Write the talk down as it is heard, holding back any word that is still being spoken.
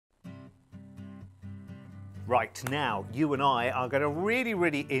Right, now you and I are going to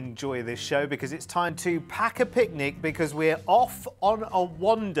really enjoy this show because it's time to pack a picnic because we're off on a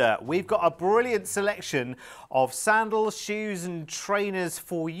wander. We've got a brilliant selection of sandals, shoes and trainers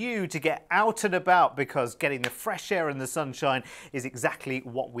for you to get out and about because getting the fresh air and the sunshine is exactly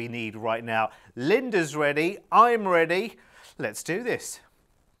what we need right now. Linda's ready, I'm ready. Let's do this.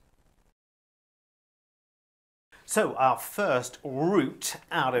 So our first route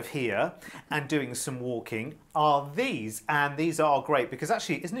out of here and doing some walking are these, and these are great because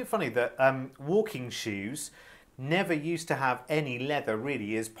actually, isn't it funny that walking shoes never used to have any leather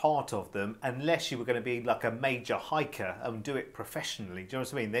really as part of them unless you were going to be like a major hiker and do it professionally. Do you know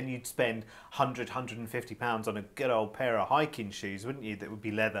what I mean? Then you'd spend 100, 150 pounds on a good old pair of hiking shoes, wouldn't you, that would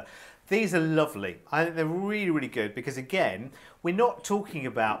be leather. These are lovely. I think they're really good because again, we're not talking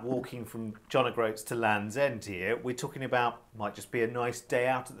about walking from John O'Groats to Land's End here. We're talking about, might just be a nice day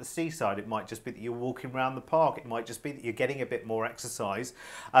out at the seaside. It might just be that you're walking around the park. It might just be that you're getting a bit more exercise.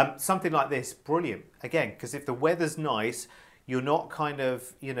 Something like this, brilliant. Again, because if the weather's nice, you're not kind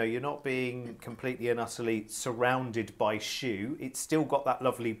of, you know, you're not being completely and utterly surrounded by shoe. It's still got that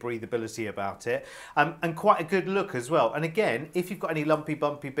lovely breathability about it and quite a good look as well. And again, if you've got any lumpy,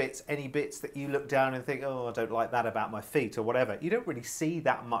 bumpy bits, any bits that you look down and think, oh, I don't like that about my feet or whatever, you don't really see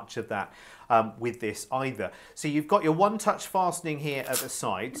that much of that with this either. So you've got your one-touch fastening here at the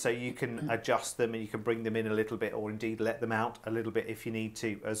side, so you can adjust them and you can bring them in a little bit or indeed let them out a little bit if you need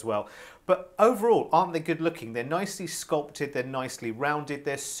to as well. But overall, aren't they good looking? They're nicely sculpted, they're nicely rounded,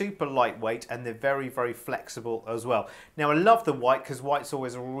 they're super lightweight and they're very flexible as well. Now I love the white because white's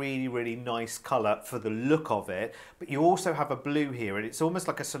always a really nice colour for the look of it, but you also have a blue here and it's almost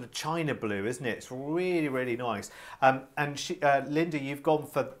like a sort of china blue, isn't it? It's really nice. Linda, you've gone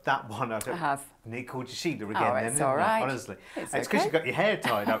for that one. I have. Nick called you Sheila again, oh, then, it's all right. Honestly. It's because okay. you've got your hair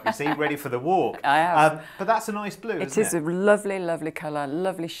tied up, you see, ready for the walk. I have. But that's a nice blue, It is a lovely colour,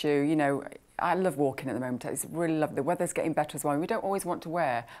 lovely shoe. You know, I love walking at the moment. It's really lovely. The weather's getting better as well. We don't always want to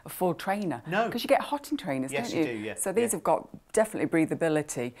wear a full trainer. No. Because you get hot in trainers, yes, don't you? Yes, you do, yeah. So these have got definitely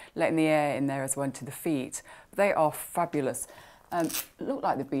breathability, letting the air in there as well into the feet. They are fabulous. Look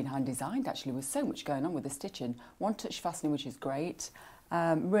like they've been hand designed actually with so much going on with the stitching. One touch fastening, which is great.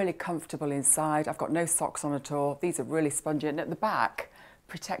 Really comfortable inside. I've got no socks on at all. These are really spongy and at the back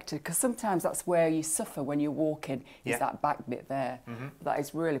protected because sometimes that's where you suffer when you're walking is that back bit there. That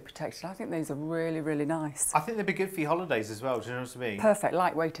is really protected. I think these are really nice. I think they'd be good for your holidays as well, do you know what I mean? Perfect,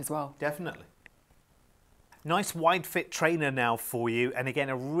 lightweight as well. Definitely. Nice wide fit trainer now for you, and again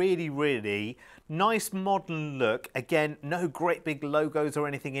a really nice modern look. Again, no great big logos or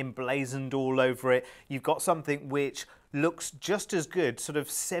anything emblazoned all over it. You've got something which looks just as good, sort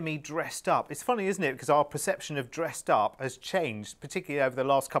of semi-dressed up. It's funny, isn't it? Because our perception of dressed up has changed, particularly over the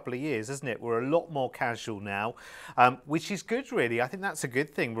last couple of years, hasn't it? We're a lot more casual now, which is good, really. I think that's a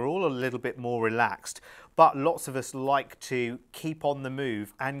good thing. We're all a little bit more relaxed, but lots of us like to keep on the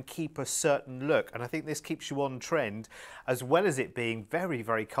move and keep a certain look. And I think this keeps you on trend, as well as it being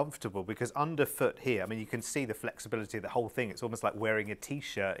very comfortable, because underfoot here, I mean, you can see the flexibility of the whole thing. It's almost like wearing a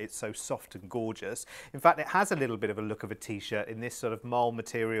t-shirt. It's so soft and gorgeous. In fact, it has a little bit of a look of a t-shirt in this sort of marl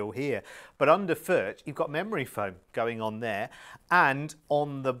material here, but underfoot you've got memory foam going on there, and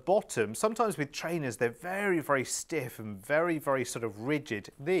on the bottom sometimes with trainers they're very stiff and very sort of rigid.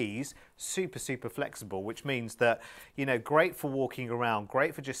 These super flexible, which means that, you know, great for walking around,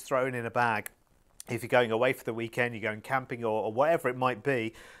 great for just throwing in a bag. If you're going away for the weekend, you're going camping or whatever it might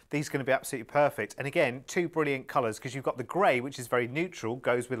be, these are going to be absolutely perfect. And again, two brilliant colours because you've got the grey, which is very neutral,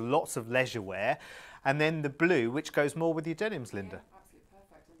 goes with lots of leisure wear, and then the blue, which goes more with your denims, Linda. Yeah, absolutely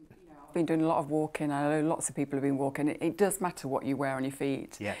perfect. And, you know, I've been doing a lot of walking. I know lots of people have been walking. It does matter what you wear on your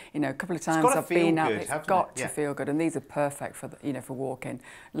feet. Yeah. You know, a couple of times I've been out, it's got to feel good, and these are perfect for for walking.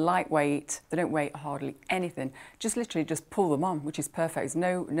 Lightweight. They don't weigh hardly anything. Just literally just pull them on, which is perfect. There's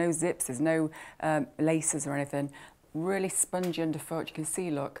no zips. There's no laces or anything. Really spongy underfoot. You can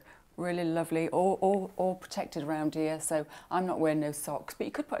see, look. Really lovely, all protected around here, so I'm not wearing no socks, but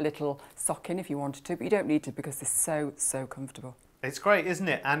you could put a little sock in if you wanted to, but you don't need to because they're so comfortable. It's great, isn't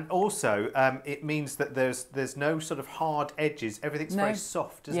it? And also it means that there's no sort of hard edges. Everything's very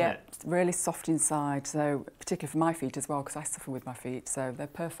soft, isn't it? It's really soft inside, so particularly for my feet as well, because I suffer with my feet, so they're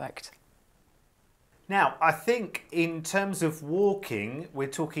perfect. Now, I think in terms of walking, we're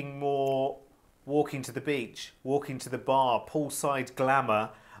talking more walking to the beach, walking to the bar, poolside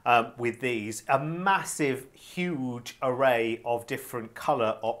glamour. With these, a massive, huge array of different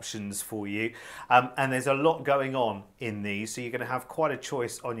colour options for you, and there's a lot going on in these, so you're going to have quite a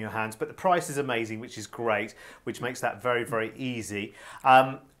choice on your hands, but the price is amazing, which is great, which makes that very easy.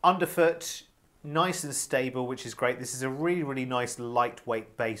 Underfoot, nice and stable, which is great. This is a really, really nice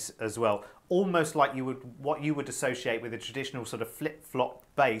lightweight base as well. Almost like what you would associate with a traditional sort of flip-flop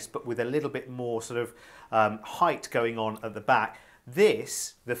base, but with a little bit more sort of height going on at the back.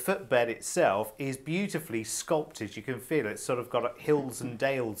 This, the footbed itself, is beautifully sculpted. You can feel it's sort of got hills and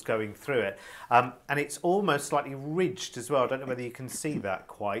dales going through it. And it's almost slightly ridged as well. I don't know whether you can see that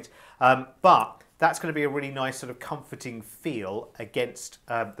quite. But that's going to be a really nice sort of comforting feel against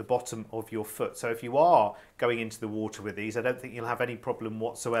the bottom of your foot. So if you are going into the water with these, I don't think you'll have any problem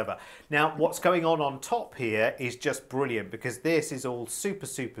whatsoever. Now, what's going on top here is just brilliant, because this is all super,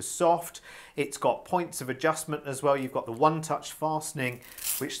 super soft. It's got points of adjustment as well. You've got the one-touch fastening,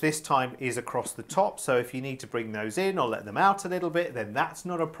 which this time is across the top. So if you need to bring those in or let them out a little bit, then that's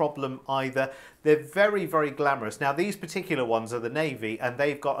not a problem either. They're very, very glamorous. Now, these particular ones are the navy, and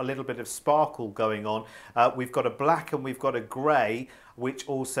they've got a little bit of sparkle going on. We've got a black and we've got a grey, which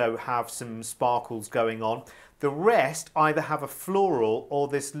also have some sparkles going on. The rest either have a floral or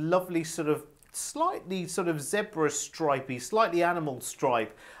this lovely sort of slightly sort of zebra stripy, slightly animal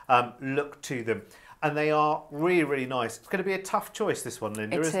stripe look to them. And they are really, really nice. It's going to be a tough choice, this one,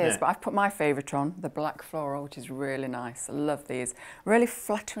 Linda, isn't it? It is, but I've put my favourite on, the black floral, which is really nice. I love these. Really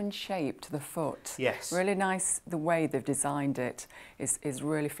flattering shape to the foot. Yes. Really nice, the way they've designed it is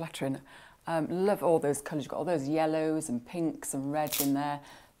really flattering. Love all those colours. You've got all those yellows and pinks and reds in there.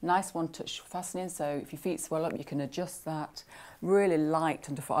 Nice one-touch fastening, so if your feet swell up, you can adjust that. Really light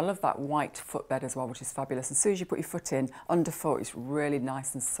underfoot. I love that white footbed as well, which is fabulous. As soon as you put your foot in, underfoot, it's really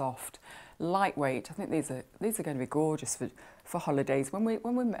nice and soft. Lightweight. I think these are going to be gorgeous for holidays when we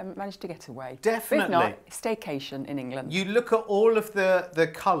manage to get away. Definitely. If not, staycation in England. You look at all of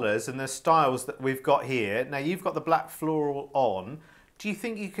the colours and the styles that we've got here. Now, you've got the black floral on. Do you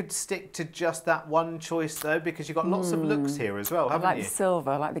think you could stick to just that one choice though? Because you've got lots of looks here as well, haven't you? I like the silver,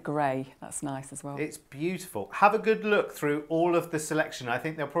 I like the grey. That's nice as well. It's beautiful. Have a good look through all of the selection. I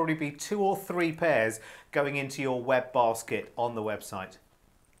think there'll probably be 2 or 3 pairs going into your web basket on the website.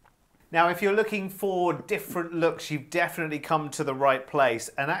 Now, if you're looking for different looks, you've definitely come to the right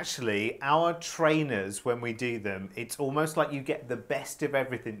place. And actually, our trainers, when we do them, it's almost like you get the best of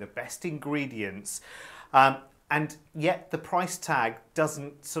everything, the best ingredients. And yet the price tag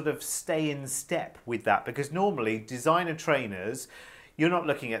doesn't sort of stay in step with that, because normally designer trainers, you're not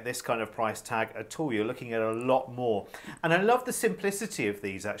looking at this kind of price tag at all. You're looking at a lot more. And I love the simplicity of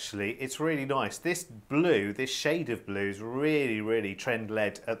these, actually. It's really nice. This blue, this shade of blue is really, really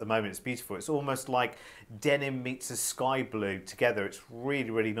trend-led at the moment. It's beautiful. It's almost like denim meets a sky blue together. It's really,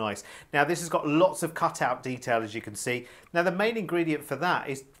 really nice. Now, this has got lots of cutout detail, as you can see. Now, the main ingredient for that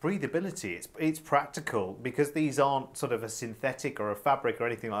is breathability. It's practical, because these aren't sort of a synthetic or a fabric or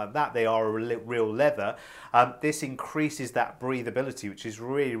anything like that. They are a real leather. This increases that breathability, which is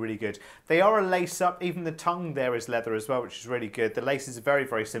really, really good. They are a lace up. Even the tongue there is leather as well, which is really good. The laces are very,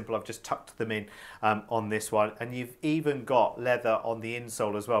 very simple. I've just tucked them in on this one. And you've even got leather on the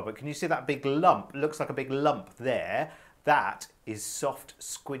insole as well. But can you see that big lump? It looks like a big lump there. That is soft,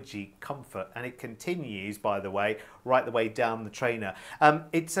 squidgy comfort, and it continues, by the way, right the way down the trainer.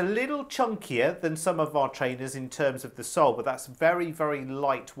 It's a little chunkier than some of our trainers in terms of the sole, but that's very, very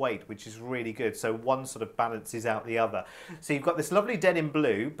lightweight, which is really good. So one sort of balances out the other. So you've got this lovely denim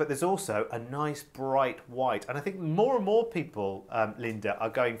blue, but there's also a nice bright white. And I think more and more people, Linda, are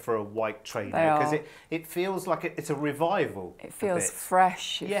going for a white trainer, because it feels like it's a revival. It feels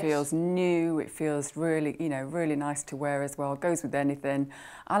fresh, it Yes. feels new, it feels really, really nice to wear as well. It goes with anything.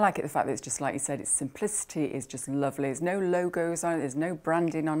 I like it, the fact that it's just, like you said, its simplicity is just lovely. There's no logos on it, there's no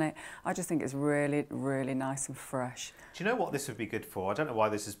branding on it. I just think it's really, really nice and fresh. Do you know what this would be good for? I don't know why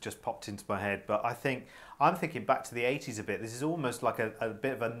this has just popped into my head, but I'm thinking back to the 80s a bit. This is almost like a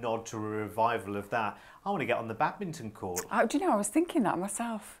bit of a nod to a revival of that. I want to get on the badminton court. Do you know, I was thinking that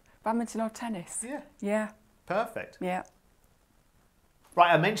myself. Badminton or tennis. Yeah. Yeah. Perfect. Yeah.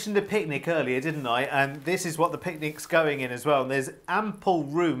 Right, I mentioned a picnic earlier, didn't I? And this is what the picnic's going in as well. And there's ample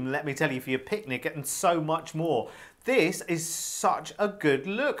room, let me tell you, for your picnic and so much more. This is such a good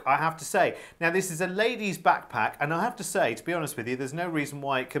look, I have to say. Now, this is a lady's backpack, and I have to say, to be honest with you, there's no reason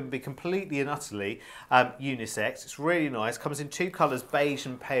why it can be completely and utterly unisex. It's really nice. Comes in 2 colours, beige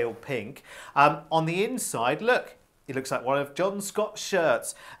and pale pink. On the inside, look. It looks like one of John Scott's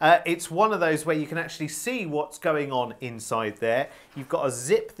shirts. It's one of those where you can actually see what's going on inside there. You've got a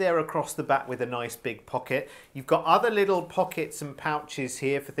zip there across the back with a nice big pocket. You've got other little pockets and pouches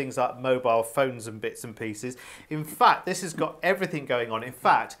here for things like mobile phones and bits and pieces. In fact, this has got everything going on. In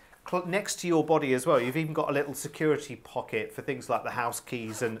fact, next to your body as well, you've even got a little security pocket for things like the house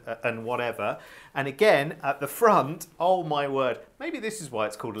keys and whatever. And again, at the front, oh my word, Maybe this is why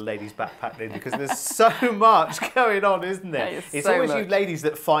it's called a ladies' backpack, Lynn, because there's so much going on, isn't there? It's so always much. you ladies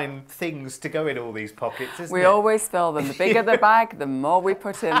that find things to go in all these pockets, isn't it? We always fill them. The bigger the bag, the more we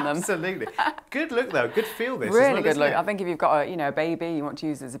put in them. Absolutely. Good look though. Good feel this. Really as well, good look. it? I think if you've got a baby, you want to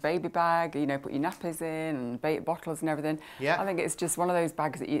use it as a baby bag. Put your nappies in and bottles and everything. Yeah. I think it's just one of those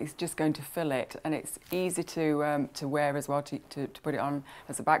bags that it's just going to fill it, and it's easy to wear as well to put it on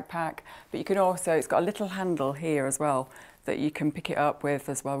as a backpack. But you can also, it's got a little handle here as well that you can pick it up with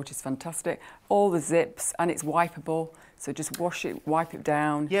as well, which is fantastic. All the zips, and it's wipeable, so just wash it, wipe it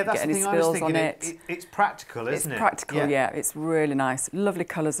down. Yeah, that's get the any thing I was spills thinking. on it. It's practical, isn't it? It's practical, yeah. It's really nice. Lovely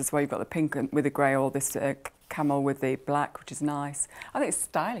colours as well. You've got the pink with the grey, or this camel with the black, which is nice. I think it's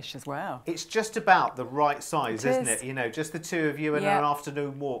stylish as well. It's just about the right size, isn't is. it? Just the two of you and an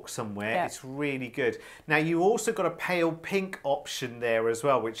afternoon walk somewhere. Yeah. It's really good. Now, you also got a pale pink option there as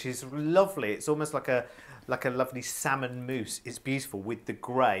well, which is lovely. It's almost like a lovely salmon mousse. It's beautiful with the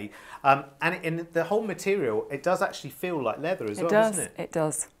grey. And in the whole material, it does actually feel like leather as well, doesn't it? It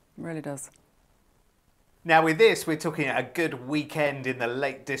does. It really does. Now with this, we're talking a good weekend in the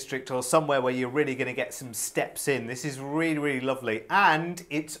Lake District or somewhere where you're really going to get some steps in. This is really, really lovely. And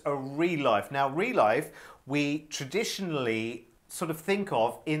it's a Relife. Now Relife, we traditionally sort of think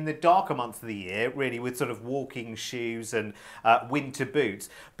of in the darker months of the year, really, with sort of walking shoes and winter boots.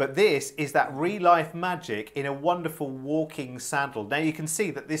 But this is that Relife magic in a wonderful walking sandal. Now you can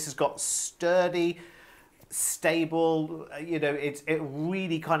see that this has got sturdy, stable, it's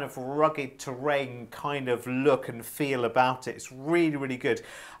really kind of rugged terrain kind of look and feel about it. It's really, really good.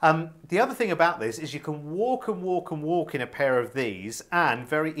 The other thing about this is you can walk and walk and walk in a pair of these, and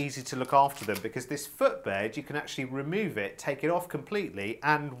very easy to look after them, because this footbed, you can actually remove it, take it off completely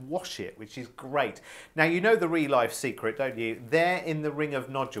and wash it, which is great. Now you know the Relife secret, don't you? They're in the ring of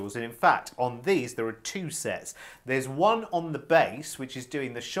nodules, and in fact on these there are two sets. There's one on the base, which is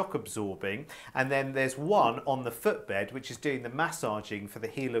doing the shock absorbing, and then there's one on the footbed, which is doing the massaging for the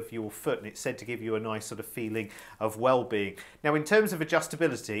heel of your foot, and it's said to give you a nice sort of feeling of well-being. Now in terms of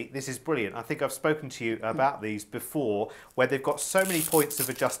adjustability, this is brilliant. I think I've spoken to you about these before, where they've got so many points of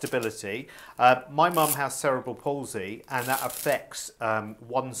adjustability. My mum has cerebral palsy, and that affects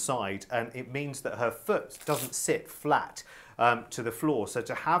one side, and it means that her foot doesn't sit flat to the floor. So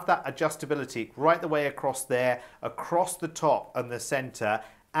to have that adjustability right the way across there, across the top and the centre,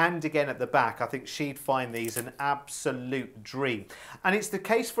 and again at the back, I think she'd find these an absolute dream. And it's the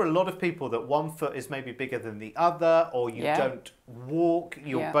case for a lot of people that one foot is maybe bigger than the other, or you don't walk,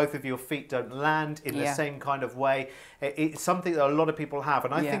 both of your feet don't land in the same kind of way. It's something that a lot of people have,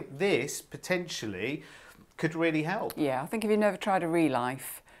 and I think this potentially could really help. Yeah, I think if you've never tried a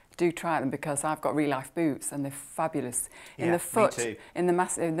Relife, do try them, because I've got Relife boots and they're fabulous. In the foot, me too. in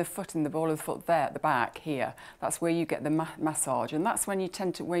the ball of the foot there at the back here, that's where you get the massage, and that's when you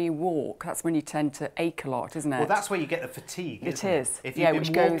where you walk, that's when you tend to ache a lot, isn't it? Well, that's where you get the fatigue, isn't it? It is. If you've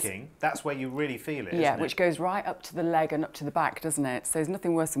been walking, that's where you really feel it, isn't it? Which goes right up to the leg and up to the back, doesn't it? So there's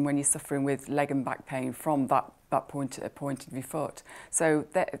nothing worse than when you're suffering with leg and back pain from that point of your foot. So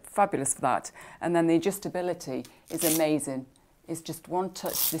they're fabulous for that. And then the adjustability is amazing. It's just one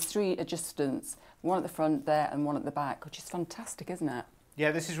touch. There's three adjustments, one at the front there and one at the back, which is fantastic, isn't it?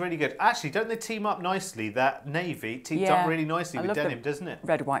 Yeah, this is really good. Actually, don't they team up nicely? That navy teams up really nicely with denim, doesn't it?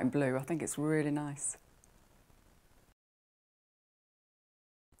 Red, white and blue. I think it's really nice.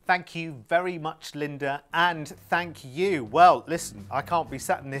 Thank you very much, Linda, and thank you. Well, listen, I can't be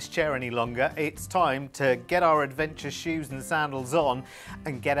sat in this chair any longer. It's time to get our adventure shoes and sandals on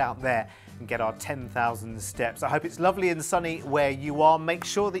and get out there and get our 10,000 steps. I hope it's lovely and sunny where you are. Make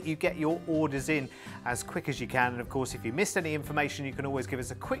sure that you get your orders in as quick as you can. And of course, if you missed any information, you can always give us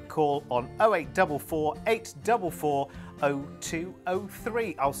a quick call on 0844 844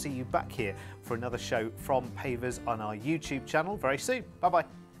 0203. I'll see you back here for another show from Pavers on our YouTube channel very soon. Bye-bye.